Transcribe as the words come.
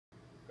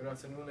Good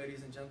afternoon,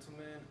 ladies and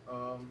gentlemen.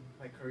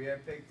 My career I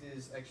picked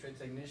is X-ray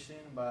technician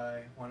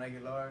by Juan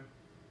Aguilar.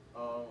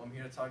 I'm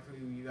here to talk to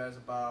you guys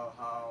about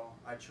how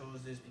I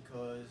chose this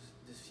because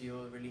this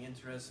field really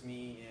interests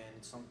me and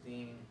it's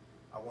something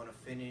I want to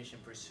finish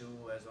and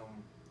pursue as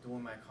I'm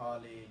doing my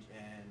college,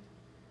 and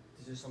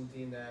this is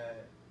something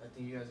that I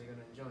think you guys are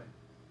gonna enjoy.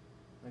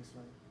 Next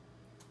slide.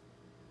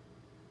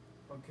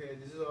 Okay,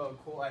 this is a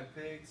quote I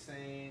picked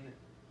saying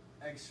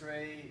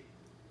X-ray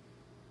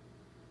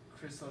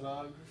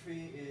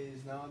crystallography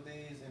is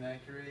nowadays an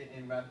accurate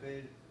and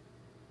rapid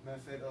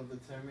method of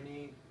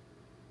determining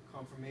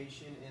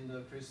conformation in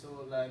the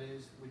crystal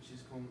lattice, which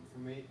is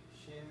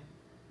conformation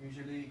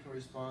usually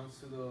corresponds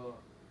to the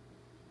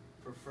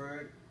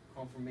preferred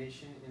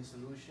conformation in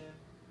solution.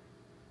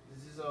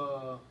 This is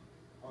a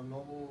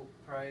Nobel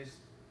Prize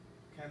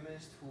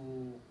chemist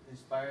who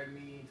inspired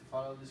me to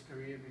follow this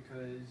career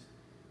because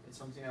it's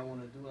something I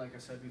want to do. Like I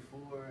said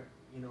before,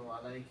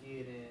 I like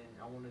it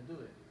and I want to do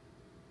it.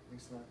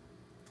 Next slide.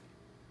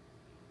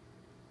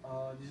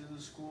 These are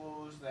the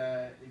schools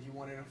that, if you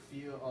wanted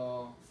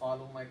to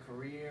follow my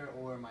career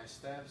or my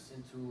steps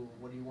into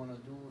what do you want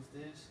to do with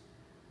this,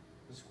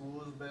 the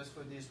schools best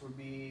for this would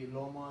be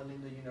Loma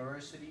Linda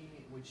University,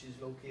 which is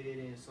located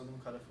in Southern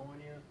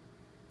California.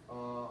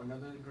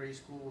 Another great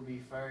school would be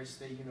Ferris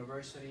State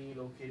University,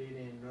 located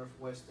in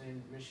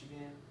northwestern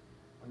Michigan.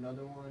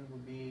 Another one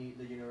would be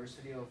the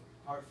University of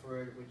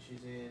Hartford, which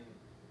is in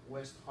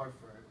West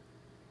Hartford.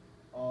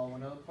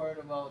 Another part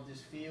about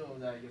this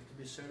field that you have to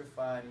be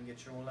certified and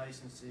get your own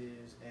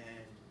licenses,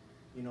 and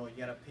you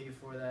gotta pay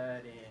for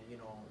that, and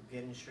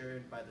get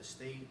insured by the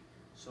state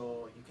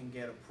so you can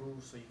get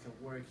approved so you can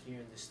work here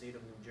in the state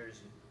of New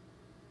Jersey.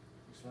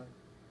 Next slide.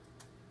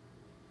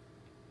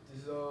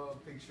 This is a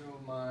picture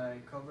of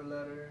my cover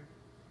letter.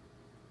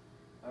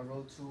 I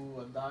wrote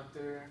to a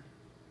doctor.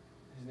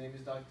 His name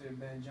is Dr.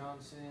 Ben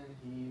Johnson.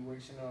 He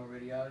works in a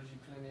radiology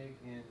clinic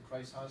in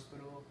Christ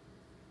Hospital.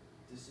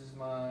 This is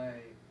my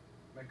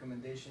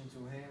recommendation to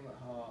him.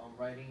 I'm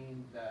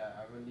writing that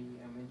I really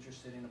am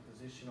interested in a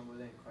position over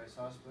there in Christ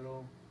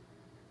Hospital.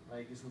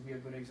 Like, this would be a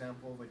good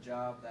example of a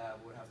job that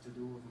would have to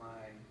do with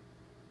my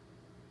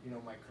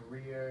my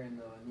career in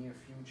the near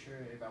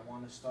future. If I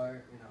want to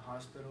start in a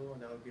hospital,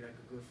 that would be like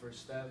a good first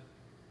step.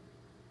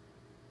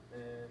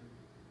 And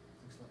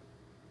next slide.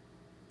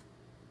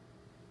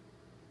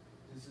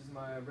 This is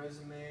my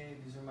resume.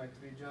 These are my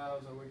 3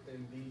 jobs. I worked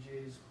in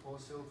BJ's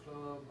Wholesale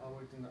Club. I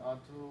worked in the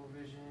Opto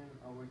Vision.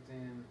 I worked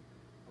in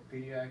a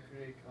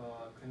pediatric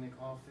clinic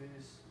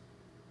office.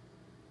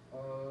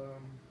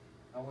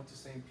 I went to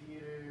St.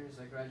 Peter's.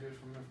 I graduated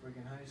from North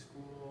Bergen High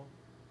School.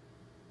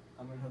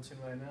 I'm in Hudson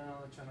right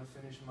now, trying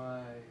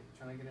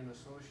to get an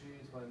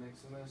associate's by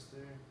next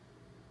semester.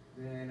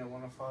 Then I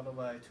want to follow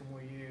by 2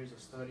 more years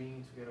of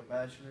studying to get a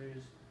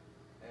bachelor's,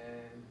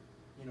 and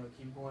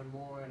keep going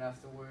more and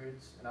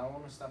afterwards. And I don't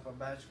want to stop at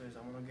bachelor's.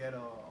 I want to get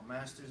a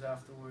master's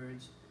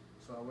afterwards.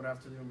 So I would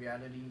have to do in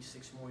reality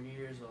 6 more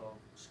years of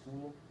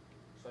school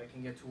so I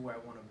can get to where I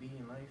want to be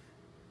in life.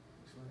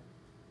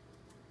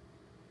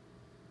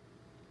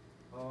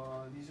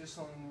 These are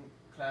some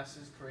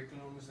classes,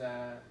 curriculums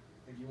that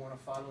if you want to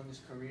follow in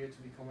this career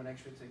to become an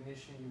X-ray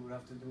technician, you would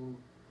have to do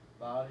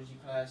biology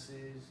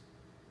classes,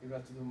 you would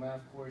have to do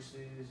math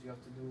courses, you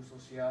have to do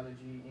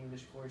sociology,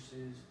 English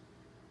courses.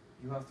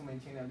 You have to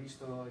maintain at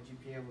least a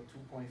GPA of a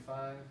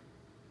 2.5.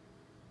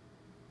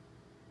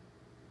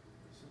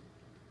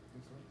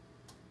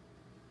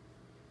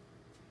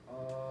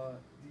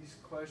 These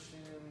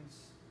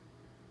questions,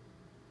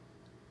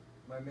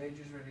 my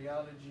major is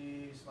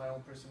radiology, it's my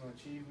own personal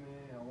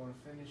achievement, I want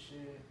to finish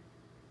it.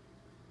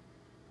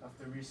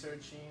 After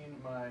researching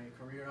my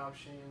career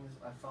options,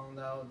 I found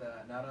out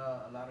that not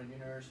a lot of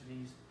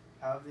universities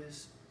have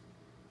this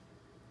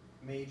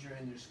major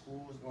in their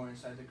schools or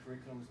inside the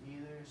curriculums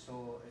either,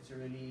 so it's a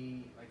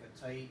really like a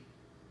tight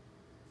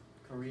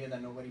career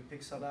that nobody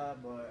picks a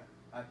lot, but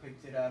I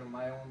picked it out of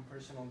my own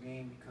personal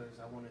gain because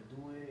I want to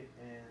do it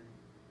and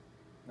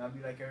not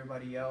be like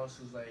everybody else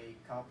who's like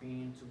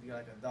copying to be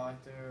like a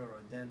doctor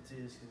or a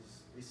dentist,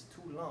 because it's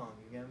too long,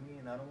 you get me?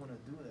 And I don't want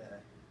to do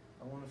that.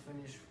 I want to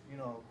finish,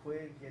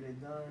 quick, get it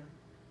done,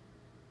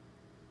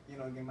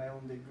 get my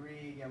own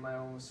degree, get my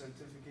own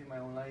certificate, my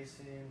own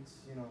license,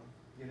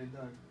 get it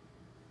done.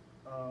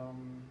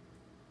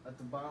 At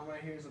the bottom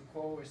right here is a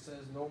quote where it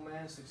says, "No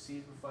man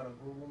succeeds without a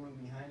good woman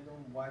behind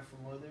him, wife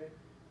or mother.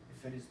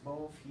 If it is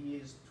both, he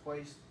is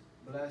twice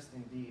blessed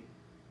indeed."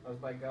 That was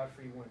by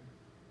Godfrey Wynne.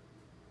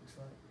 Next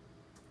slide.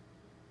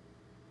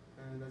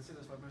 And that's it.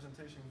 That's my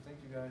presentation. Thank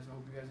you guys. I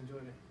hope you guys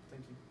enjoyed it.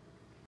 Thank you.